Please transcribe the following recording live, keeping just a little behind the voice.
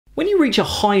when you reach a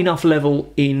high enough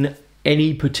level in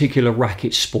any particular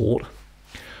racket sport,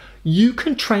 you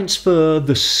can transfer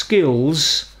the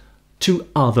skills to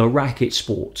other racket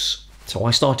sports. So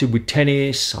I started with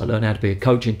tennis, I learned how to be a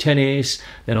coach in tennis,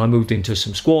 then I moved into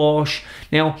some squash.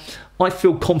 Now, I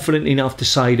feel confident enough to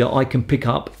say that I can pick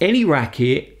up any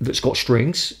racket that's got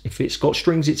strings. If it's got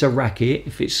strings, it's a racket.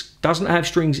 If it doesn't have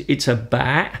strings, it's a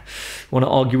bat. If you want to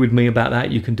argue with me about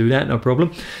that, you can do that, no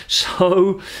problem.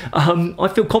 So I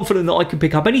feel confident that I can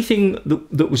pick up anything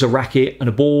that was a racket and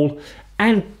a ball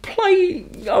and play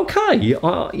okay.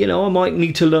 You know, I might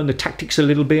need to learn the tactics a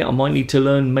little bit. I might need to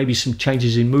learn maybe some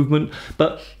changes in movement,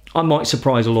 but I might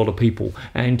surprise a lot of people.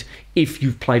 And if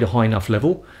you've played a high enough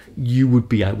level, you would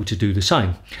be able to do the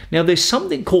same. Now, there's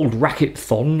something called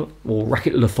racquetathon or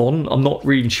racketathon. I'm not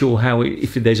really sure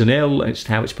if there's an L, it's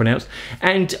how it's pronounced.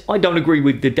 And I don't agree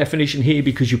with the definition here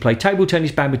because you play table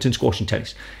tennis, badminton, squash and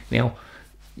tennis. Now,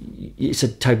 it's a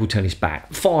table tennis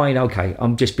bat. Fine, okay,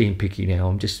 I'm just being picky now.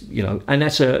 I'm just, you know, and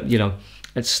that's a, you know,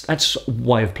 that's a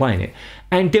way of playing it.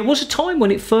 And there was a time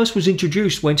when it first was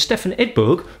introduced when Stefan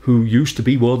Edberg, who used to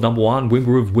be world #1,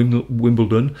 winner of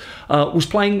Wimbledon, was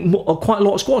playing quite a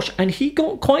lot of squash, and he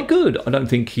got quite good. I don't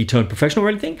think he turned professional or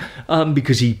anything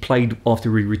because he played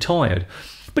after he retired.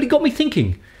 But it got me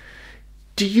thinking,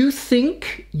 do you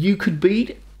think you could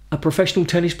beat a professional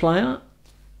tennis player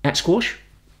at squash?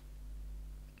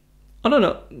 I don't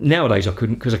know. Nowadays I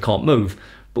couldn't because I can't move.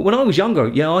 But when I was younger,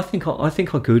 yeah, I think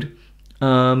I could.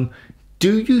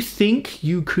 Do you think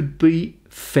you could beat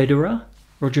Federer,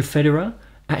 Roger Federer,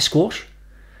 at squash?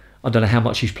 I don't know how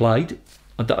much he's played.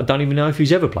 I don't even know if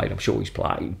he's ever played. I'm sure he's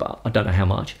played, but I don't know how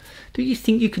much. Do you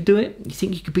think you could do it? You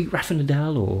think you could beat Rafa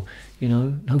Nadal or, you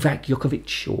know, Novak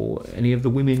Djokovic or any of the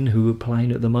women who are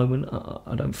playing at the moment?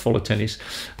 I don't follow tennis,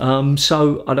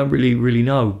 so I don't really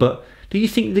know. But do you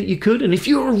think that you could? And if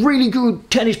you're a really good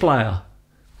tennis player,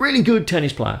 do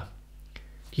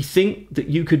you think that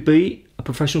you could be a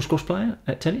professional squash player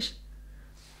at tennis?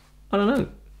 I don't know.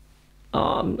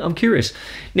 I'm curious.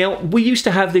 Now, we used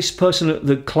to have this person at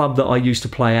the club that I used to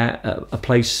play at, a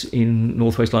place in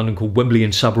northwest London called Wembley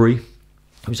in Sudbury.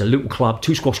 It was a little club,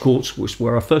 2 squash courts, was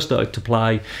where I first started to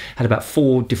play, had about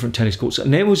 4 different tennis courts.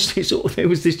 And there was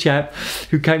this chap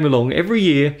who came along every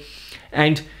year,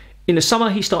 and in the summer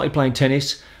he started playing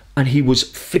tennis, and he was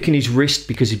flicking his wrist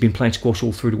because he'd been playing squash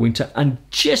all through the winter. And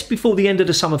just before the end of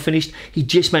the summer finished, he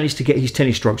just managed to get his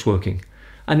tennis strokes working.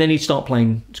 And then he'd start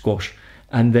playing squash.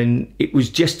 And then it was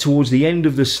just towards the end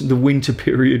of the winter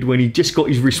period when he just got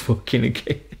his wrist working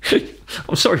again.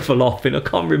 I'm sorry for laughing, I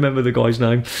can't remember the guy's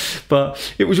name,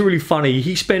 but it was really funny.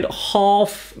 He spent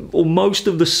half or most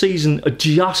of the season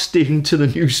adjusting to the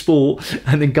new sport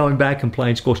and then going back and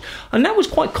playing squash. And that was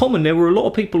quite common. There were a lot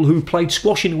of people who played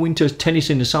squash in the winter, tennis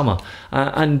in the summer.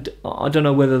 And I don't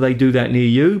know whether they do that near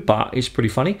you, but it's pretty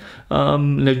funny.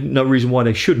 There's no reason why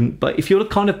they shouldn't. But if you're the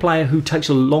kind of player who takes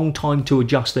a long time to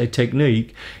adjust their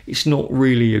technique, it's not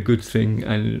really a good thing.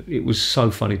 And it was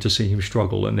so funny to see him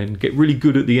struggle and then get really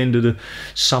good at the end of the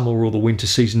summer or the winter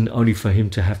season, only for him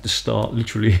to have to start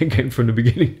literally again from the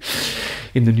beginning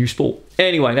in the new sport.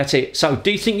 Anyway, that's it. So do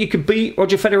you think you could beat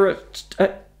Roger Federer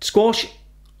at squash?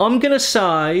 I'm gonna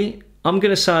say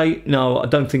no, I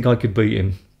don't think I could beat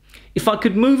him. If I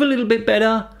could move a little bit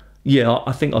better, yeah,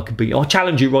 I think I could beat him. I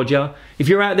challenge you, Roger. If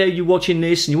you're out there, you're watching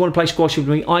this and you want to play squash with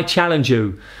me, I challenge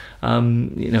you.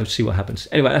 You know, see what happens.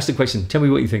 Anyway, that's the question. Tell me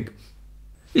what you think.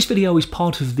 This video is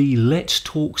part of the Let's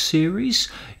Talk series.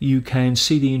 You can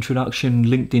see the introduction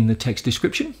linked in the text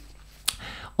description.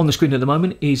 On the screen at the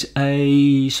moment is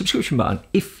a subscription button.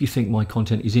 If you think my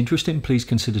content is interesting, please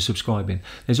consider subscribing.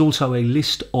 There's also a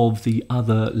list of the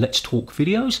other Let's Talk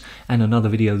videos and another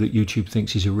video that YouTube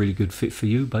thinks is a really good fit for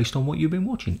you based on what you've been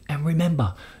watching. And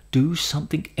remember, do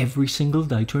something every single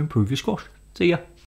day to improve your squash. See ya.